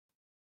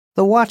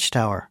The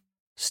Watchtower,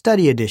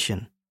 Study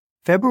Edition,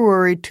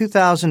 February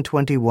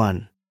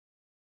 2021.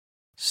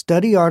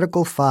 Study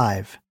Article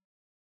 5.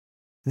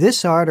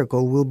 This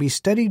article will be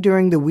studied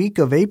during the week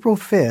of April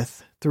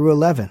 5th through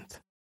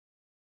 11th.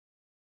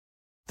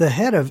 The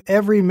head of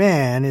every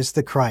man is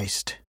the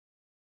Christ.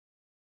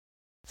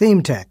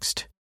 Theme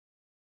text.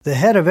 The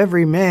head of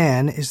every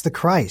man is the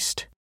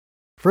Christ.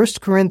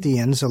 1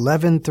 Corinthians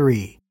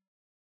 11:3.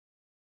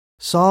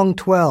 Song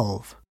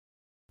 12.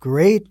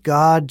 Great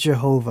God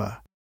Jehovah.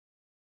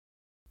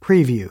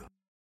 Preview.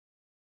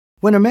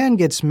 When a man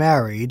gets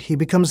married, he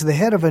becomes the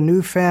head of a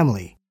new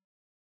family.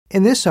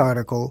 In this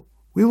article,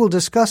 we will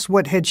discuss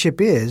what headship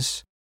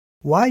is,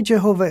 why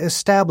Jehovah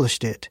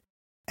established it,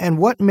 and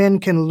what men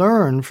can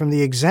learn from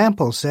the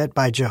example set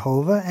by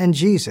Jehovah and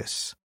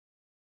Jesus.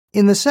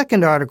 In the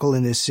second article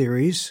in this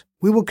series,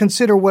 we will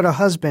consider what a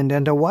husband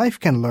and a wife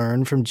can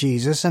learn from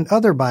Jesus and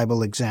other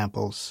Bible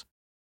examples.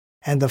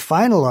 And the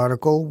final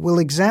article will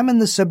examine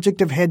the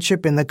subject of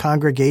headship in the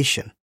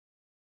congregation.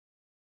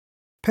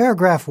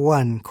 Paragraph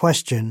 1.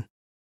 Question.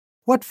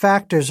 What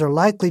factors are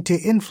likely to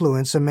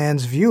influence a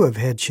man's view of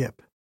headship?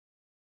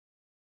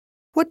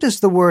 What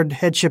does the word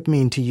headship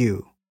mean to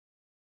you?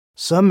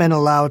 Some men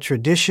allow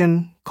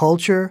tradition,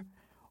 culture,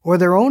 or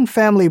their own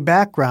family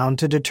background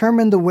to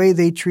determine the way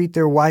they treat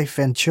their wife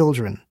and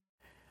children.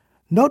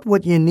 Note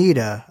what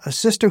Yanita, a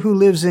sister who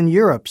lives in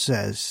Europe,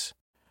 says.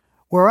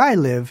 Where I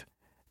live,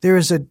 there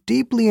is a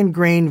deeply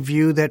ingrained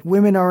view that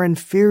women are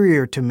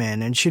inferior to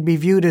men and should be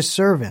viewed as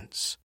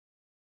servants.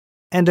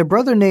 And a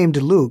brother named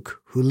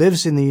Luke, who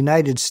lives in the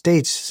United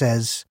States,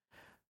 says,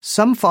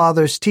 some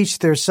fathers teach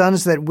their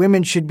sons that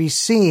women should be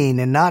seen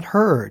and not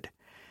heard,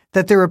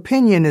 that their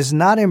opinion is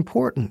not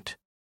important.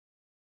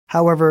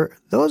 However,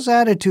 those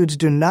attitudes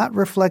do not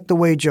reflect the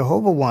way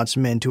Jehovah wants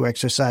men to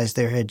exercise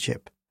their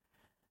headship.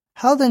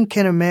 How then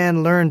can a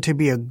man learn to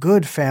be a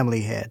good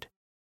family head?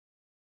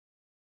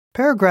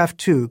 Paragraph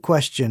 2.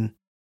 Question.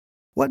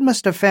 What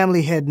must a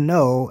family head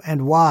know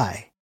and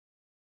why?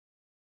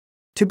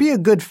 To be a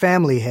good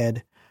family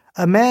head,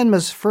 a man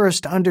must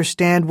first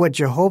understand what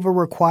Jehovah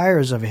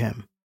requires of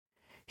him.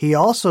 He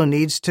also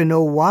needs to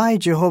know why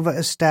Jehovah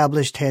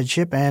established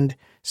headship and,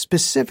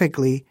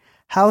 specifically,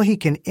 how he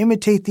can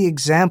imitate the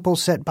example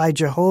set by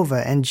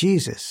Jehovah and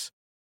Jesus.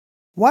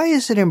 Why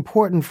is it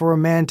important for a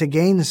man to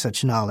gain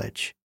such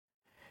knowledge?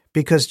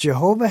 Because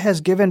Jehovah has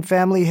given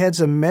family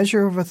heads a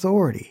measure of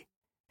authority,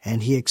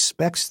 and he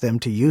expects them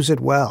to use it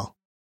well.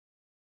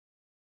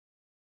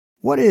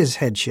 What is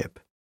headship?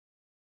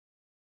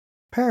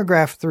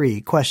 Paragraph 3.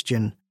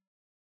 Question.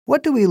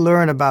 What do we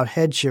learn about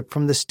headship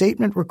from the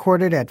statement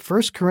recorded at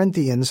 1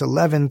 Corinthians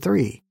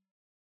 11:3?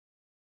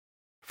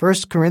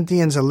 1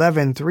 Corinthians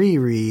 11:3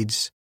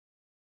 reads,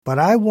 But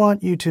I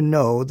want you to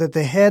know that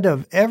the head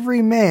of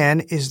every man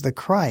is the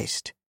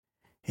Christ.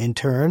 In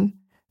turn,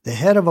 the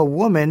head of a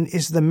woman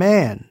is the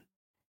man.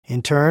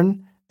 In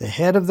turn, the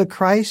head of the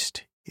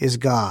Christ is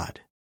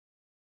God.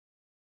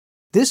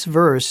 This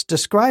verse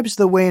describes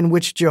the way in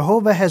which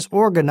Jehovah has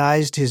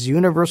organized his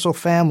universal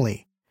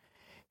family.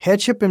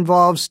 Headship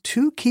involves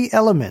two key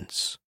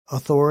elements,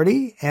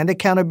 authority and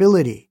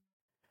accountability.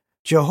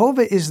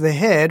 Jehovah is the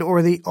head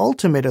or the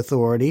ultimate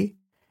authority,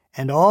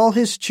 and all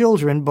his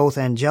children, both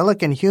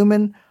angelic and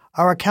human,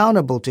 are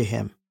accountable to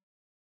him.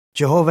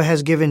 Jehovah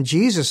has given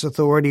Jesus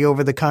authority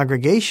over the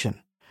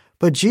congregation,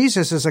 but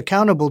Jesus is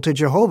accountable to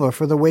Jehovah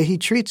for the way he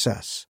treats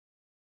us.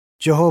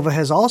 Jehovah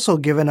has also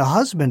given a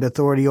husband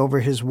authority over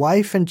his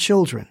wife and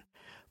children,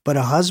 but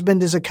a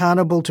husband is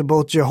accountable to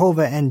both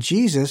Jehovah and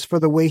Jesus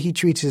for the way he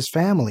treats his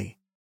family.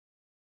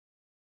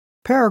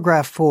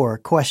 Paragraph 4.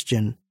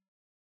 Question.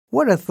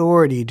 What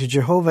authority do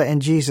Jehovah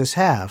and Jesus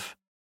have?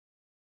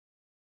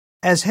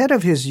 As head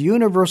of his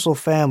universal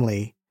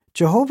family,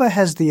 Jehovah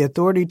has the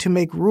authority to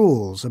make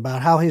rules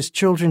about how his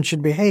children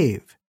should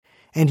behave,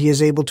 and he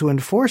is able to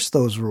enforce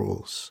those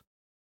rules.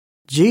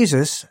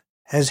 Jesus,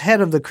 as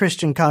head of the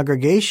Christian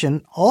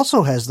congregation,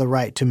 also has the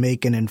right to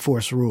make and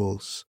enforce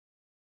rules.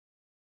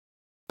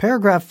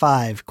 Paragraph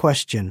 5.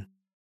 Question.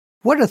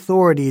 What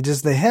authority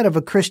does the head of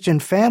a Christian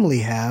family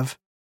have,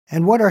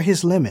 and what are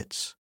his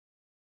limits?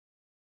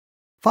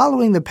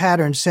 Following the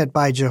pattern set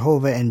by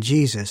Jehovah and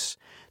Jesus,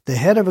 the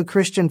head of a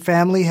Christian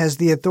family has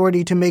the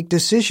authority to make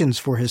decisions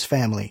for his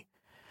family.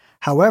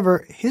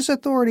 However, his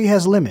authority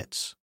has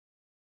limits.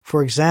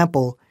 For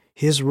example,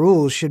 his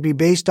rules should be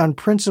based on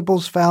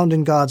principles found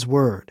in God's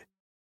Word.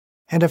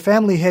 And a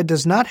family head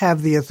does not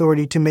have the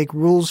authority to make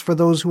rules for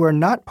those who are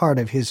not part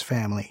of his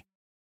family.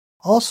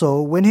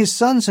 Also, when his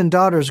sons and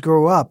daughters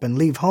grow up and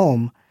leave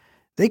home,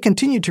 they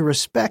continue to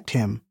respect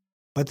him,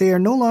 but they are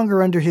no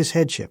longer under his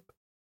headship.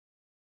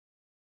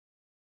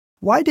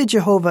 Why did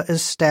Jehovah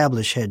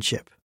establish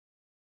headship?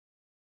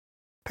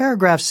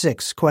 Paragraph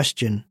 6.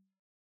 Question.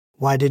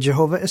 Why did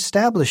Jehovah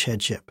establish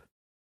headship?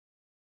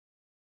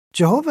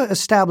 Jehovah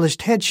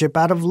established headship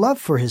out of love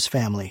for his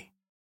family.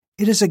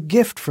 It is a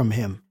gift from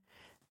him.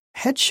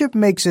 Headship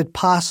makes it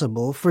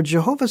possible for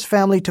Jehovah's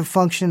family to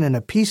function in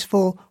a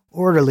peaceful,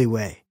 orderly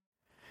way.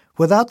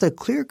 Without the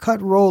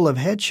clear-cut role of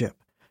headship,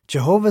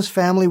 Jehovah's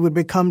family would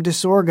become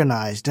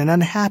disorganized and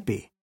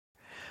unhappy.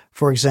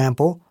 For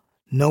example,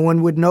 no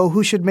one would know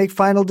who should make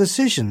final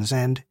decisions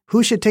and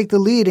who should take the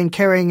lead in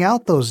carrying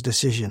out those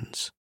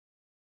decisions.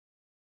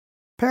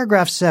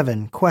 Paragraph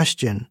 7,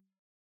 question.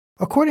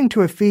 According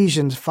to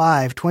Ephesians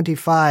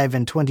 5:25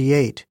 and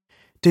 28,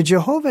 did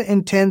Jehovah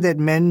intend that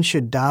men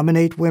should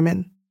dominate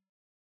women?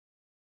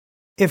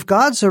 If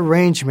God's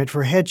arrangement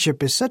for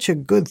headship is such a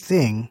good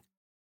thing,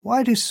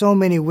 why do so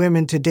many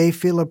women today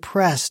feel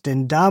oppressed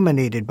and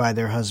dominated by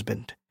their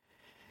husband?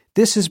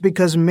 This is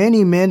because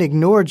many men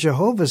ignore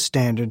Jehovah's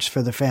standards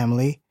for the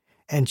family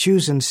and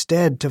choose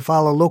instead to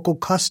follow local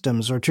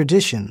customs or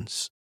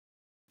traditions.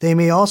 They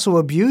may also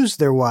abuse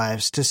their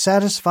wives to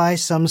satisfy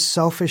some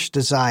selfish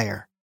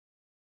desire.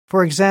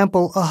 For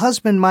example, a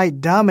husband might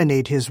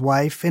dominate his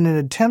wife in an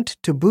attempt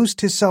to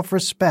boost his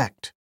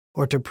self-respect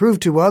or to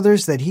prove to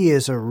others that he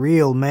is a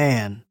real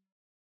man.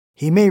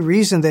 He may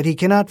reason that he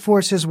cannot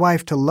force his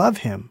wife to love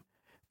him,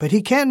 but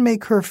he can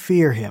make her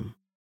fear him,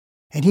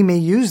 and he may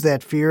use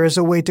that fear as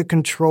a way to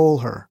control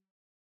her.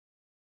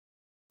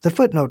 The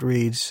footnote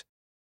reads,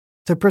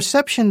 "The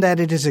perception that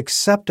it is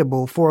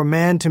acceptable for a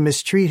man to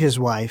mistreat his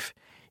wife,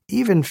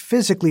 even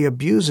physically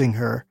abusing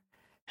her,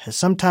 has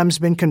sometimes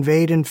been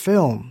conveyed in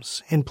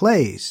films, in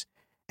plays,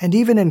 and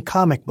even in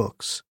comic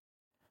books.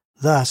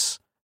 Thus,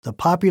 the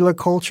popular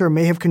culture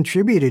may have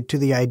contributed to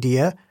the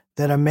idea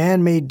that a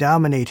man may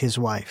dominate his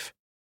wife."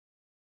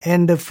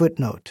 End of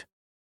footnote.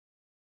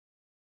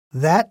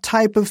 That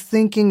type of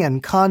thinking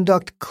and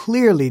conduct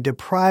clearly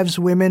deprives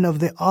women of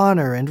the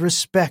honor and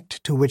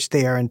respect to which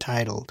they are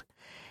entitled,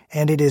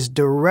 and it is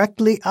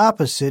directly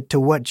opposite to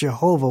what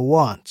Jehovah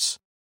wants.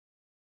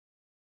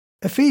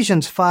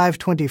 Ephesians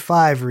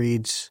 5:25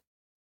 reads,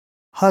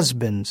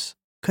 "Husbands,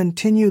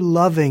 continue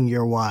loving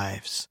your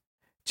wives,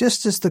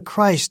 just as the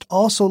Christ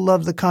also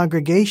loved the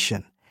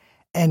congregation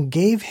and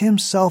gave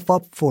himself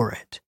up for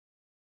it."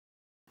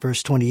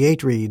 Verse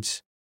 28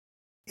 reads,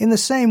 "In the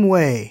same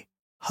way,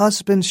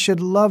 husbands should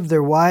love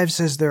their wives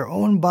as their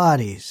own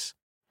bodies.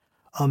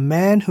 A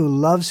man who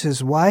loves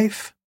his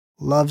wife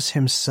loves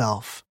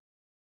himself."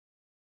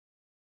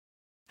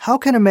 How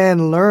can a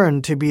man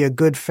learn to be a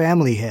good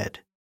family head?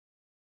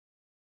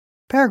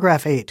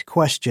 Paragraph 8,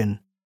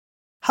 question.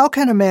 How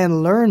can a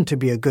man learn to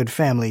be a good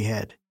family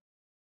head?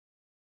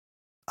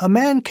 A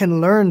man can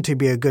learn to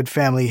be a good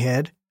family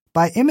head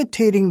by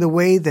imitating the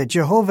way that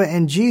Jehovah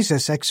and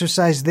Jesus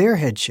exercise their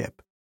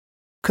headship.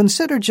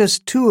 Consider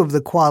just two of the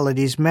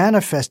qualities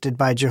manifested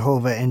by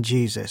Jehovah and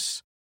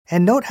Jesus,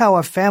 and note how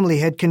a family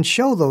head can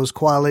show those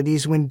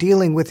qualities when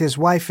dealing with his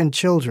wife and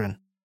children.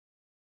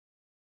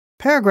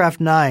 Paragraph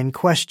 9,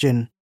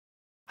 question.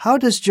 How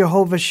does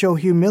Jehovah show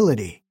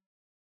humility?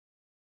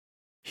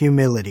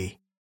 Humility.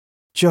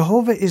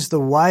 Jehovah is the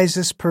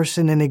wisest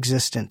person in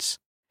existence,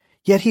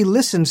 yet he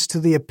listens to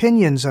the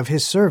opinions of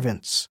his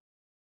servants.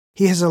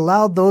 He has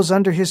allowed those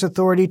under his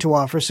authority to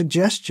offer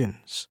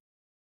suggestions.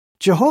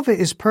 Jehovah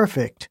is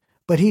perfect,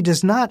 but he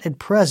does not at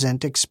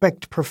present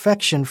expect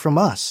perfection from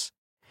us.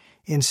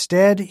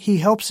 Instead, he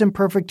helps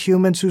imperfect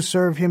humans who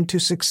serve him to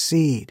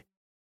succeed.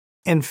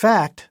 In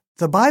fact,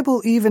 the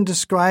Bible even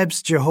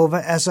describes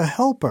Jehovah as a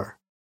helper.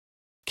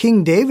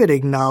 King David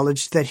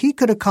acknowledged that he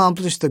could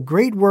accomplish the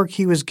great work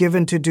he was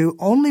given to do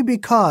only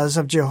because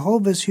of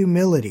Jehovah's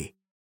humility.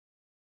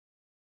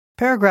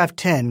 Paragraph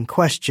 10,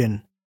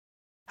 question.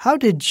 How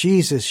did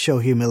Jesus show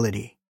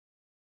humility?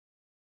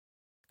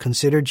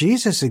 Consider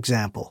Jesus'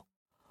 example.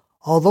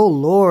 Although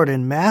Lord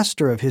and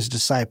Master of his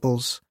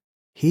disciples,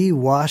 he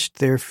washed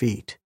their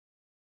feet.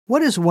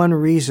 What is one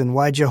reason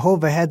why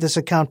Jehovah had this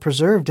account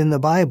preserved in the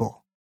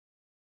Bible?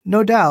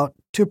 No doubt,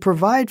 to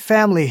provide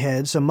family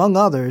heads, among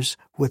others,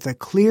 with a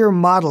clear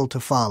model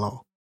to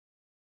follow.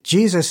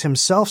 Jesus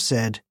himself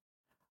said,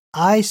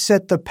 "I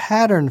set the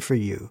pattern for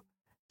you,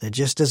 that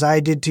just as I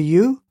did to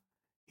you,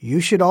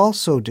 you should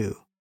also do."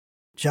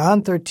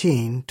 John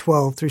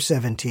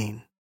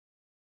 13:12-17.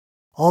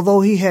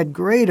 Although he had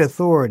great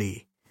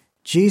authority,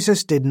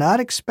 Jesus did not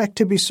expect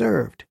to be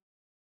served.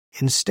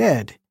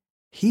 Instead,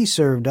 he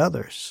served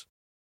others.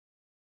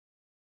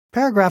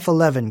 Paragraph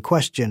 11,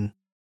 question.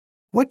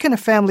 What can a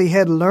family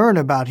head learn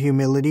about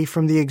humility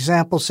from the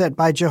example set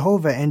by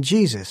Jehovah and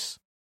Jesus?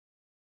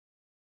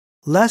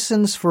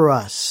 Lessons for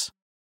us.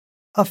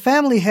 A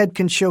family head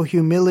can show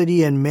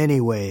humility in many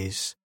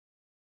ways.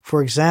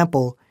 For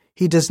example,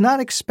 he does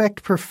not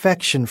expect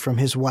perfection from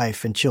his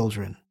wife and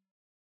children.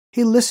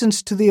 He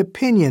listens to the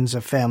opinions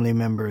of family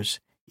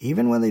members,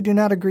 even when they do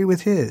not agree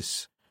with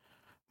his.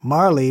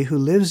 Marley, who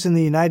lives in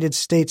the United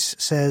States,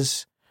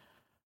 says,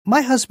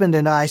 "My husband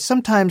and I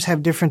sometimes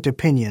have different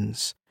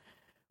opinions,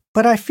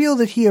 but I feel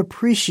that he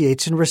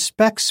appreciates and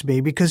respects me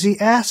because he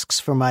asks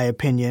for my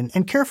opinion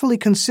and carefully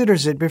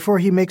considers it before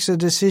he makes a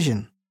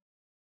decision.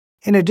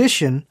 In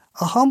addition,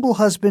 a humble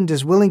husband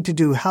is willing to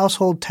do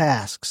household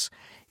tasks,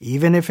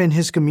 even if in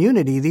his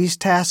community these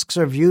tasks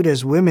are viewed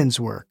as women's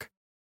work.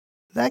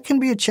 That can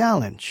be a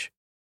challenge.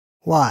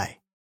 Why?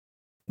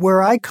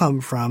 Where I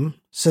come from,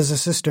 says a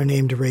sister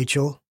named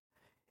Rachel,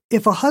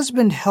 If a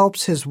husband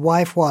helps his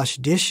wife wash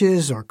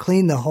dishes or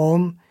clean the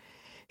home,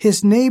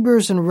 his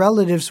neighbors and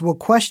relatives will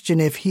question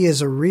if he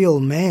is a real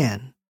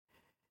man.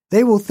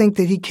 They will think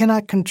that he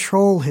cannot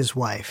control his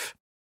wife.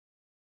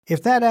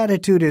 If that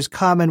attitude is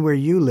common where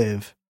you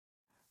live,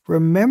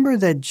 remember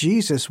that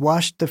Jesus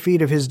washed the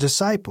feet of his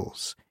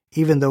disciples,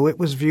 even though it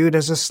was viewed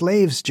as a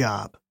slave's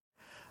job.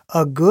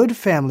 A good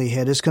family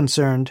head is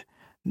concerned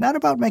not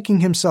about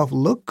making himself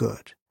look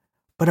good,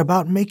 but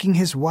about making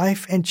his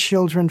wife and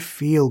children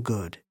feel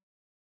good.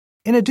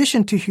 In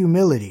addition to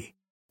humility,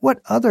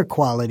 what other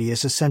quality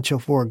is essential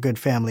for a good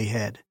family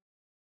head?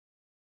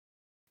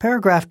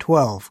 Paragraph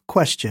 12.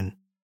 Question.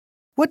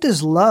 What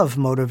does love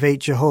motivate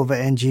Jehovah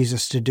and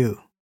Jesus to do?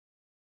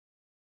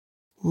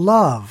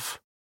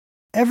 Love.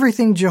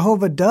 Everything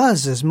Jehovah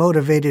does is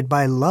motivated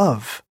by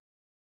love.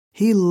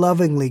 He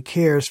lovingly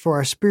cares for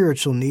our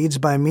spiritual needs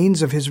by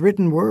means of his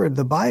written word,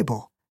 the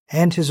Bible,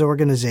 and his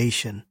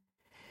organization.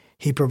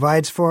 He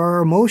provides for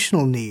our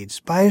emotional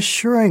needs by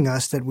assuring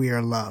us that we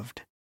are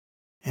loved.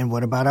 And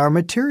what about our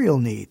material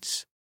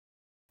needs?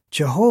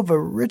 Jehovah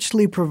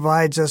richly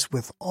provides us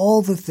with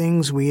all the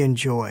things we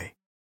enjoy.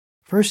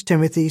 1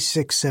 Timothy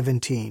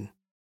 6:17.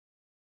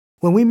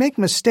 When we make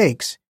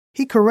mistakes,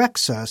 he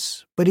corrects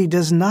us, but he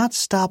does not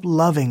stop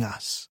loving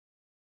us.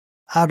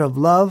 Out of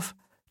love,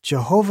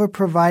 Jehovah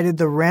provided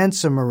the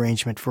ransom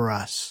arrangement for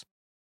us.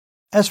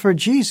 As for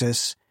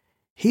Jesus,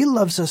 he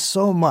loves us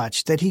so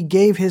much that he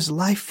gave his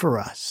life for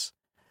us.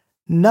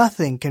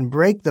 Nothing can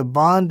break the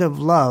bond of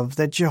love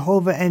that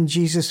Jehovah and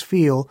Jesus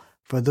feel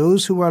for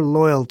those who are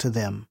loyal to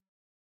them.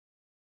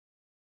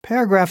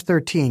 Paragraph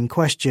 13.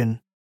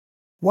 Question.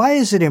 Why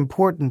is it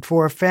important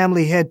for a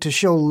family head to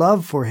show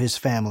love for his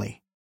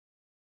family?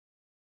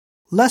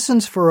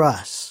 Lessons for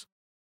us.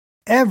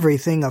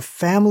 Everything a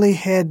family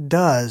head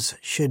does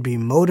should be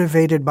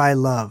motivated by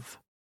love.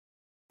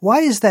 Why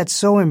is that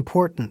so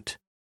important?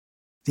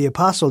 The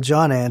Apostle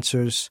John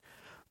answers,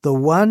 "The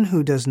one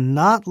who does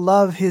not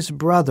love his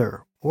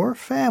brother or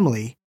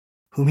family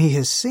whom he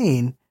has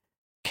seen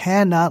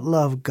cannot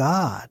love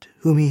God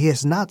whom he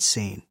has not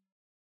seen."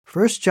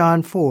 1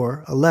 John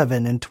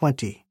 4:11 and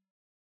 20.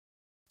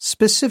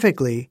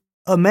 Specifically,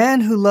 a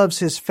man who loves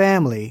his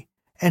family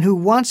and who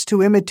wants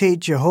to imitate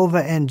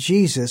Jehovah and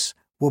Jesus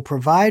will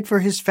provide for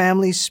his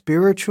family's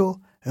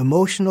spiritual,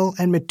 emotional,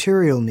 and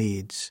material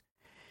needs.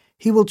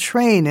 He will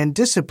train and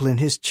discipline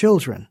his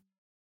children.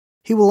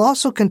 He will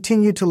also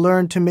continue to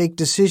learn to make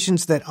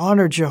decisions that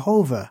honor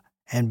Jehovah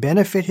and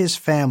benefit his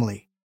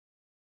family.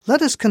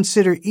 Let us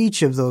consider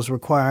each of those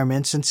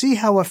requirements and see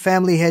how a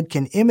family head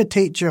can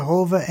imitate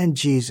Jehovah and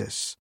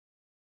Jesus.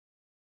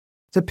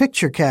 The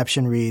picture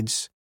caption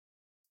reads,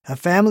 "A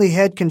family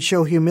head can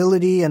show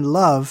humility and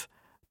love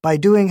by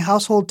doing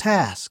household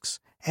tasks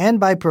and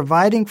by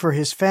providing for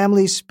his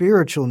family's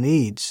spiritual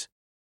needs."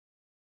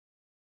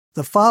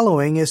 The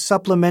following is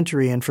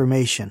supplementary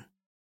information.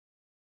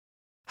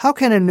 How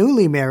can a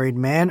newly married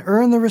man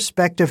earn the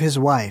respect of his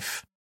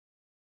wife?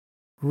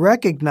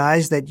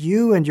 Recognize that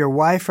you and your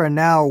wife are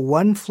now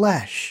one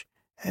flesh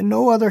and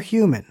no other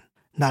human.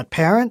 Not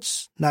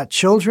parents, not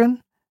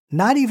children,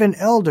 not even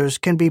elders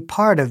can be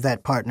part of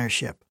that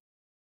partnership.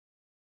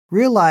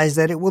 Realize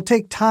that it will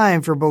take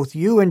time for both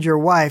you and your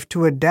wife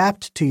to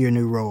adapt to your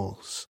new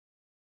roles.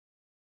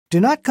 Do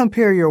not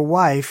compare your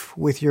wife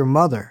with your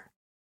mother.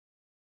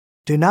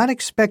 Do not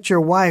expect your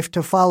wife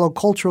to follow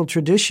cultural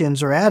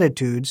traditions or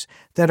attitudes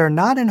that are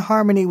not in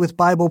harmony with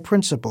Bible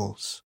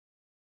principles.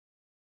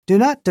 Do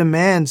not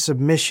demand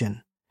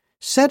submission.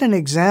 Set an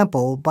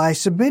example by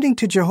submitting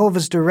to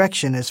Jehovah's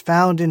direction as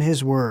found in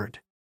His Word.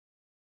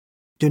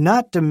 Do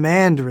not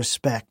demand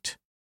respect.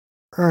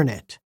 Earn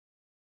it.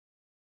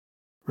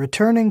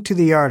 Returning to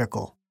the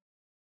article.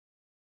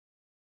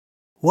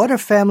 What a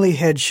family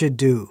head should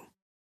do.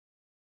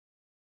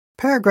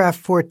 Paragraph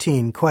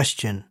 14.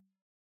 Question.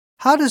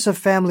 How does a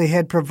family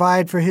head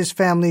provide for his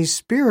family's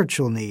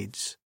spiritual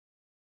needs?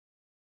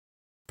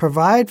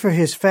 Provide for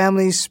his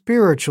family's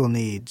spiritual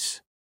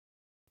needs.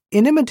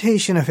 In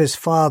imitation of his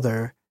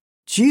Father,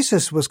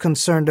 Jesus was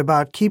concerned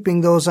about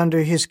keeping those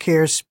under his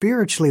care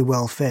spiritually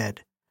well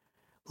fed.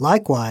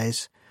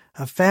 Likewise,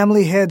 a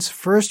family head's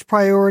first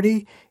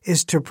priority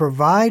is to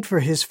provide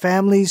for his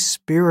family's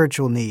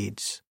spiritual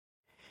needs.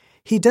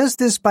 He does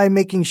this by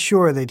making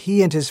sure that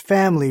he and his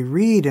family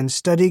read and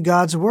study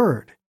God's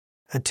Word,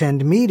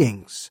 attend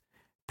meetings,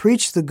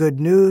 preach the good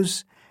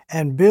news,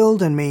 and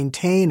build and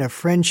maintain a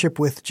friendship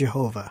with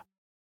Jehovah.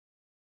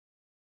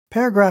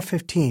 Paragraph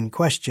 15.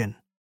 Question.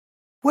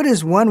 What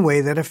is one way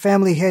that a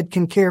family head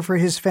can care for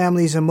his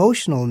family's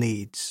emotional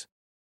needs?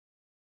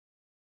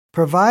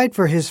 Provide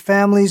for his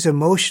family's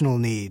emotional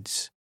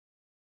needs.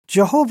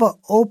 Jehovah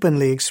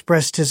openly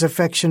expressed his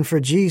affection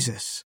for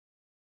Jesus.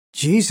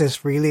 Jesus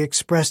freely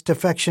expressed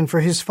affection for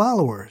his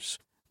followers,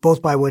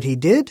 both by what he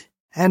did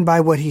and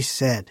by what he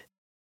said.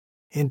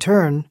 In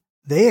turn,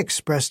 they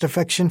expressed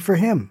affection for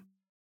him.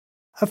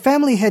 A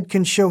family head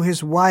can show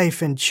his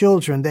wife and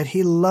children that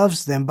he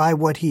loves them by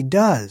what he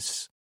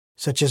does,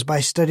 such as by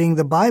studying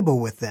the Bible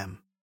with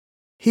them.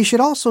 He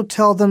should also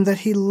tell them that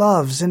he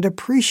loves and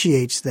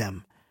appreciates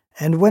them,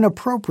 and when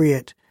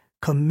appropriate,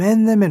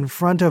 commend them in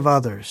front of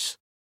others.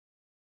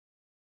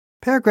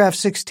 Paragraph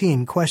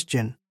 16,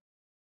 question.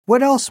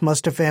 What else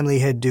must a family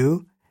head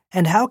do,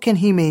 and how can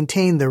he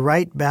maintain the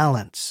right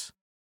balance?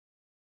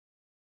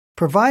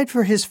 Provide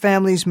for his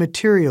family's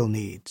material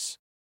needs.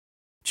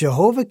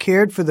 Jehovah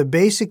cared for the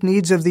basic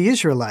needs of the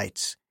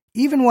Israelites,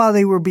 even while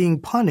they were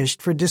being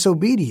punished for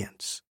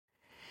disobedience.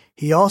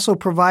 He also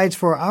provides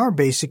for our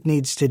basic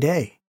needs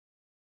today.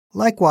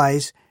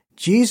 Likewise,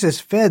 Jesus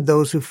fed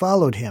those who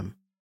followed him.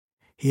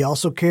 He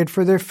also cared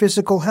for their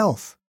physical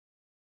health.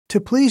 To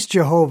please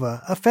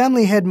Jehovah, a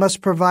family head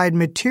must provide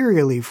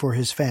materially for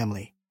his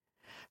family.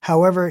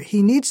 However,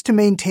 he needs to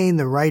maintain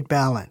the right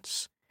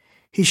balance.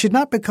 He should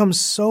not become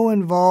so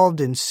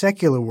involved in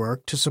secular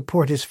work to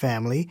support his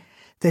family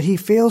that he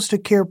fails to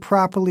care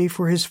properly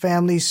for his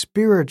family's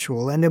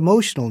spiritual and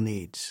emotional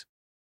needs.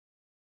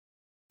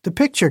 The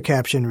picture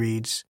caption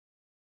reads,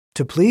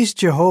 "To please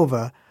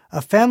Jehovah,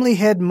 a family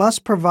head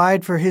must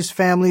provide for his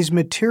family's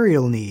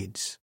material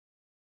needs."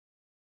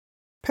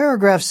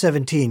 Paragraph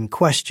 17,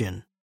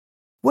 question.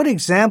 What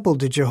example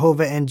did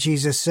Jehovah and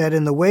Jesus set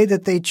in the way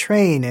that they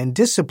train and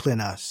discipline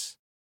us?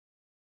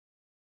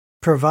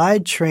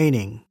 Provide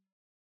training.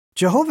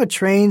 Jehovah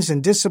trains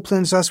and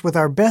disciplines us with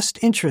our best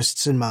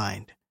interests in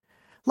mind.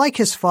 Like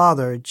his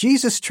Father,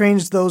 Jesus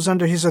trains those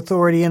under his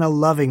authority in a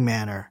loving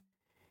manner.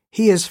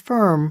 He is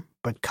firm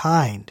but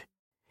kind.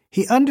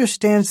 He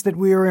understands that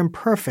we are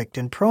imperfect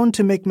and prone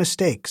to make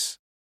mistakes.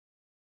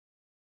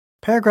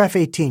 Paragraph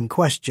 18,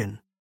 question.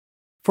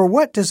 For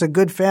what does a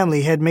good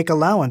family head make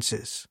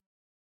allowances?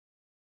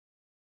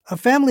 A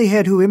family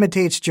head who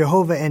imitates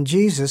Jehovah and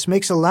Jesus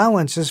makes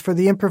allowances for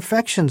the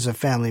imperfections of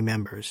family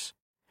members.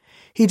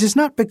 He does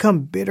not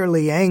become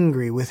bitterly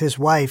angry with his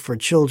wife or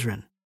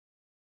children.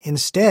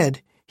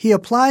 Instead, he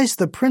applies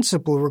the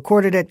principle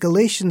recorded at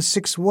Galatians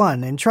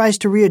 6:1 and tries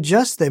to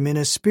readjust them in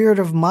a spirit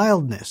of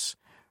mildness,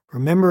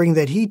 remembering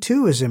that he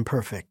too is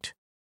imperfect.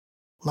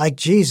 Like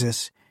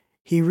Jesus,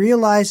 he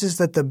realizes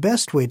that the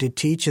best way to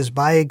teach is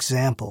by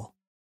example.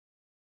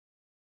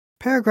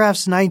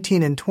 Paragraphs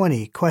 19 and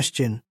 20,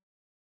 question.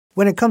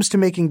 When it comes to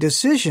making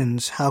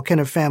decisions, how can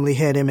a family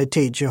head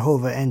imitate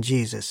Jehovah and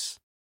Jesus?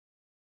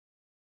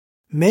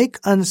 Make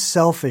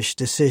unselfish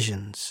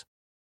decisions.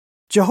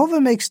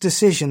 Jehovah makes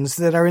decisions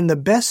that are in the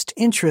best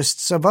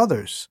interests of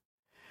others.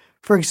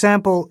 For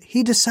example,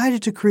 he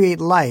decided to create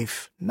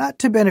life not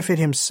to benefit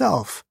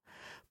himself,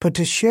 but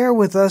to share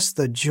with us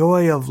the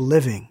joy of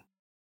living.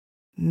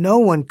 No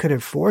one could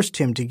have forced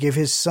him to give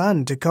his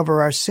son to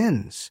cover our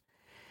sins.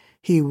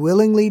 He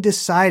willingly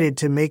decided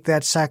to make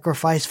that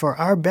sacrifice for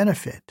our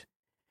benefit.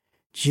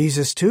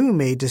 Jesus, too,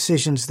 made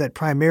decisions that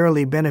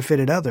primarily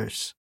benefited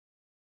others.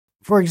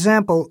 For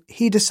example,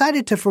 he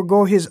decided to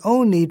forego his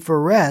own need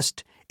for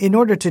rest in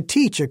order to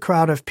teach a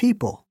crowd of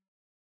people.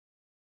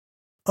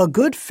 A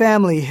good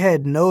family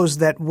head knows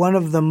that one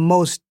of the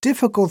most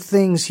difficult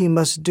things he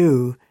must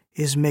do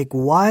is make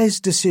wise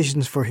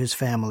decisions for his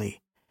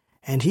family,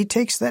 and he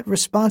takes that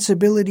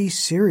responsibility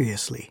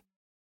seriously.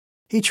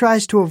 He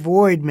tries to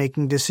avoid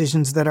making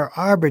decisions that are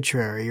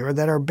arbitrary or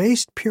that are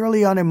based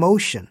purely on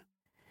emotion.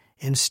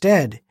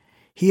 Instead,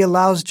 he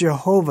allows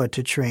Jehovah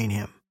to train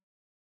him.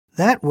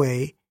 That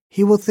way,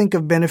 he will think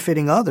of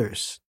benefiting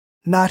others,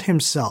 not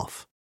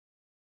himself.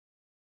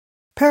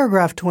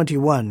 Paragraph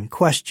 21,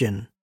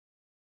 question.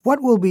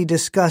 What will be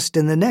discussed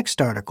in the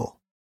next article?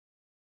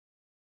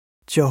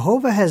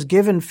 Jehovah has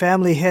given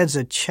family heads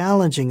a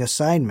challenging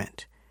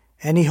assignment,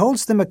 and he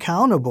holds them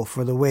accountable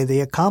for the way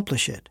they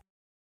accomplish it.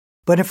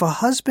 But if a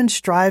husband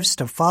strives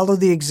to follow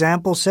the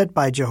example set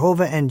by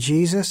Jehovah and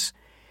Jesus,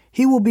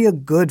 he will be a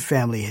good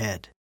family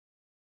head.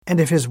 And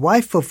if his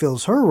wife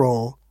fulfills her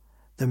role,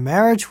 the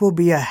marriage will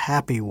be a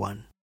happy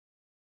one.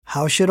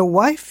 How should a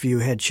wife view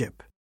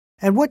headship?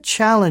 And what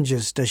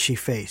challenges does she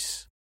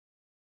face?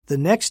 The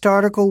next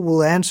article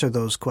will answer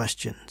those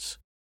questions.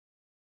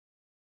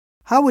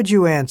 How would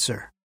you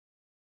answer?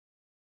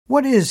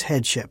 What is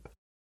headship?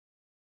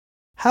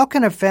 How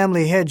can a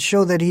family head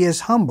show that he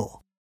is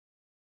humble?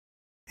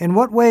 In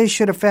what ways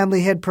should a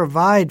family head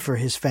provide for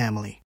his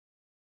family?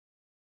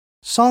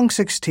 Song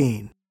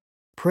 16.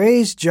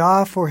 Praise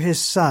Jah for his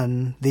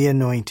Son, the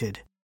Anointed.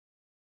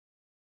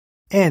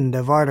 End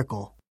of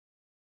article.